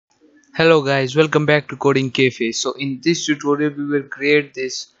Hello guys, welcome back to Coding Cafe. So in this tutorial we will create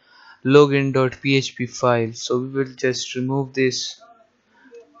this login.php file. So we will just remove this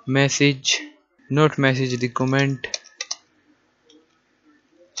message, not message, the comment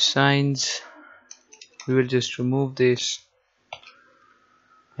signs. We will just remove this,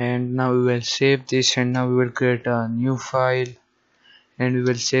 and now we will save this, and now we will create a new file, and we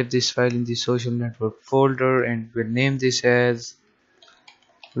will save this file in the social network folder, and we'll name this as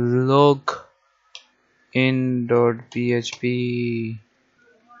login.php.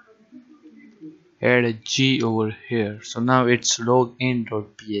 Add a G over here. So now it's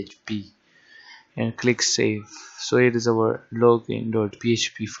login.php and click save. So it is our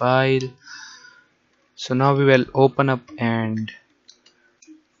login.php file. So now we will open up and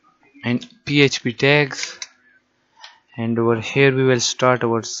PHP tags, and over here we will start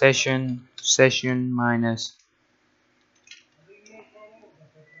our session minus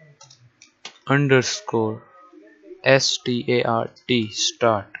underscore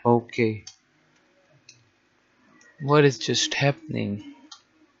start. Okay, what is just happening?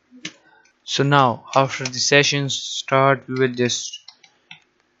 So now after the session start, we will just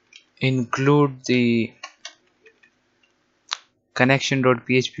include the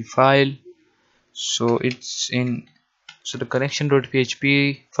connection.php file. So the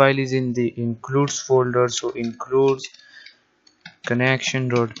connection.php file is in the includes folder. So includes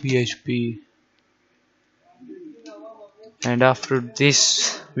connection.php, and after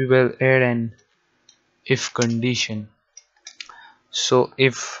this we will add an if condition. So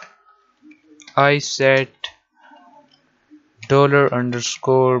if I set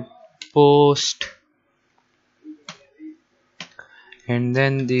 $_post and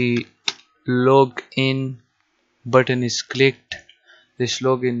then the login button is clicked, this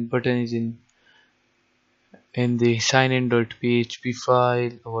login button is in the signin.php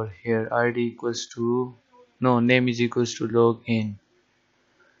file. Over here id equals to name is equals to login.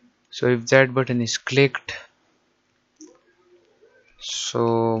 So if that button is clicked,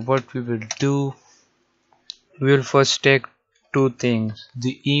 so what we will do, we will first take two things,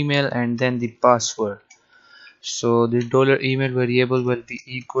 the email and then the password. So the $email variable will be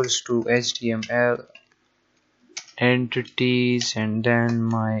equals to html entities and then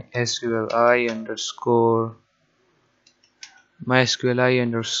mysqli underscore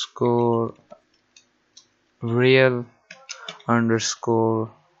real underscore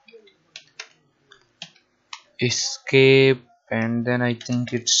escape, and then I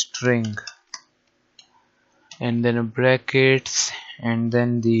think it's string, and then a brackets, and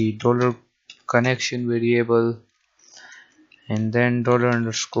then the $connection variable, and then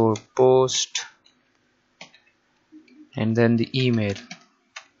 $_post, and then the email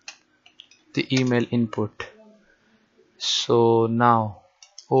input. So now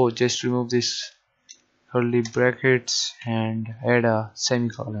just remove this curly brackets and add a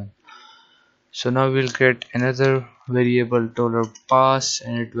semicolon. So now we'll get another variable $pass,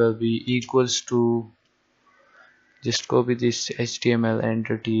 and it will be equals to, just copy this HTML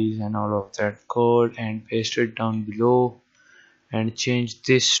entities and all of that code and paste it down below and change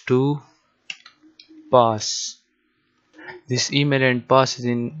this to pass. This email and pass is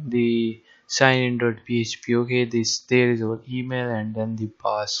in the signin.php. okay, there is our email and then the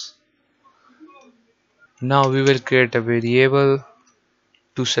pass. Now we will create a variable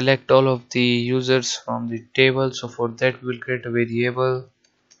to select all of the users from the table. So for that we will create a variable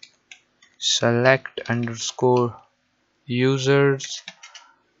select underscore users,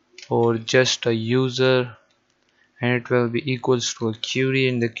 or just a user, and it will be equals to a query,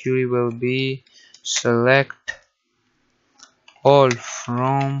 and the query will be select all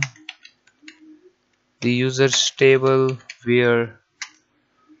from the users table where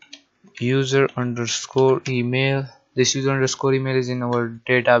user underscore email, this user underscore email is in our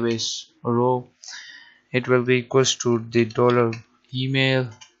database row. It will be equals to the $email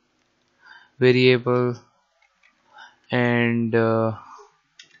variable, and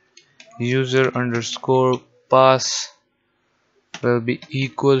user underscore pass will be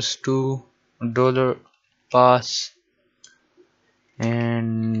equals to $pass,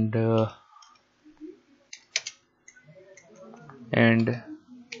 and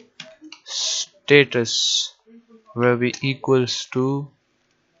status will be equals to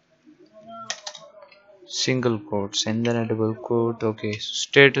single quotes and then a double quote. Okay, so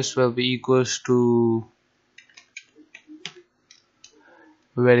status will be equals to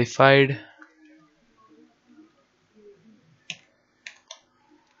verified,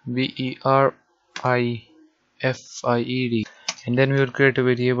 VERIFIED, and then we will create a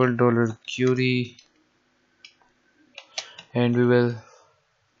variable $query, and we will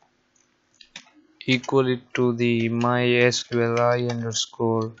equal it to the mysqli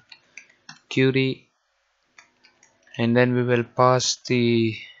underscore query, and then we will pass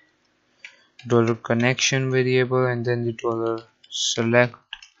the $connection variable and then the $select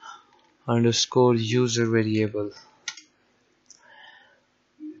underscore user variable.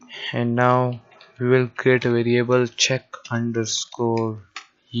 And now we will create a variable check underscore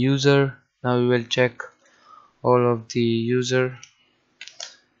user. Now we will check all of the user,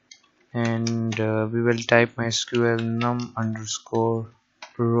 and we will type mysql num underscore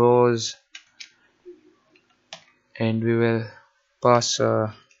rows, and we will pass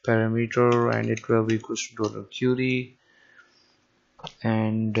a parameter and it will be equals to $query,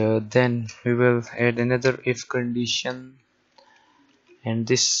 and then we will add another if condition, and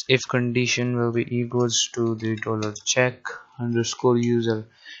this if condition will be equals to the $check underscore user.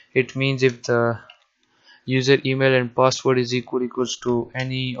 It means if the user email and password is equals to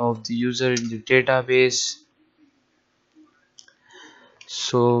any of the user in the database,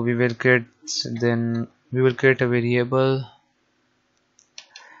 so we will create a variable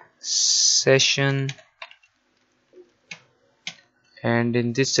session, and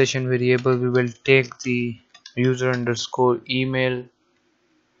in this session variable we will take the user underscore email,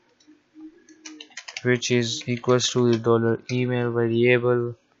 which is equals to the $email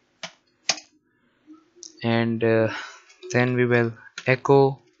variable, and then we will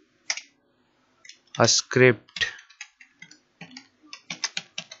echo a script,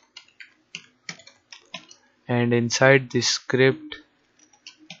 and inside this script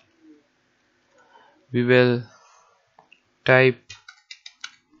we will type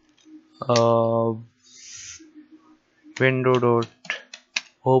window dot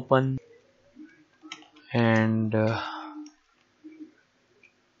open, and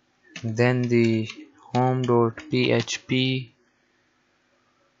then the home.php.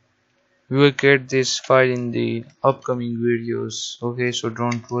 We will create this file in the upcoming videos, okay, so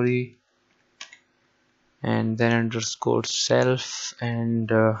don't worry. And then underscore self, and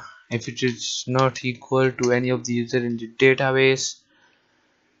if it is not equal to any of the user in the database,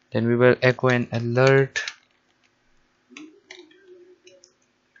 then we will echo an alert,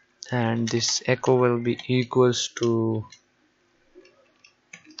 and this echo will be equals to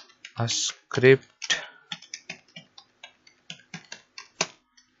a script,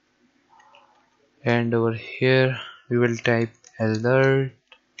 and over here we will type alert,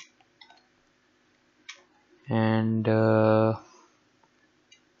 and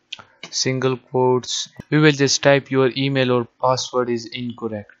single quotes, we will just type your email or password is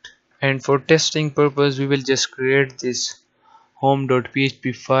incorrect. And for testing purpose we will just create this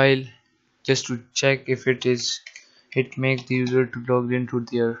home.php file just to check if it makes the user to log into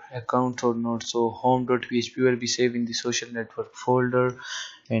their account or not. So home.php will be saved in the social network folder,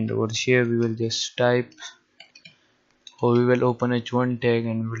 and over here we will just type, or we will open h1 tag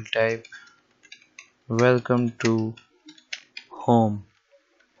and we will type welcome to home.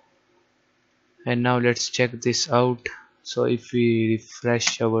 And now let's check this out. So if we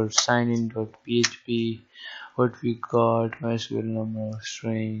refresh our signin.php, what we got, mysql number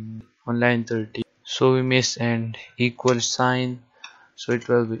string on line 30, so we miss an equal sign, so it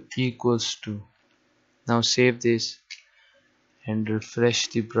will be equals to. Now save this and refresh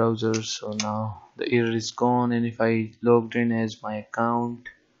the browser. So now the error is gone, and if I logged in as my account,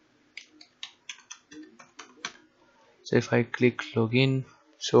 so if I click login,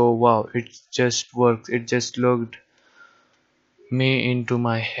 so wow, it just worked, it just logged me into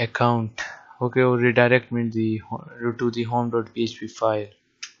my account, okay, or redirect me to the home.php file.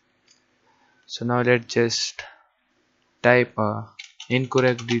 So now let's just type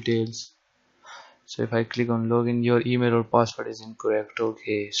incorrect details. So if I click on login, your email or password is incorrect.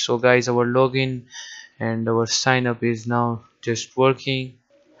 Okay, so guys, our login and our sign up is now just working.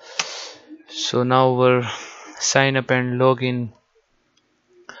 So now our sign up and login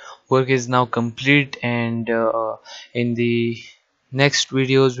work is now complete, and in the next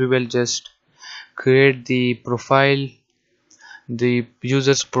videos we will just create the profile, the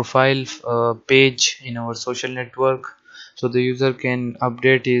user's profile page in our social network, so the user can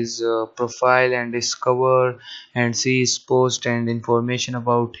update his profile and discover and see his post and information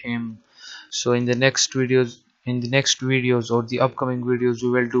about him. So in the next videos or the upcoming videos, we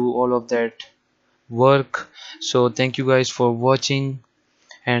will do all of that work. So thank you guys for watching,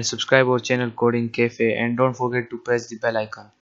 and subscribe our channel Coding Cafe, and don't forget to press the bell icon.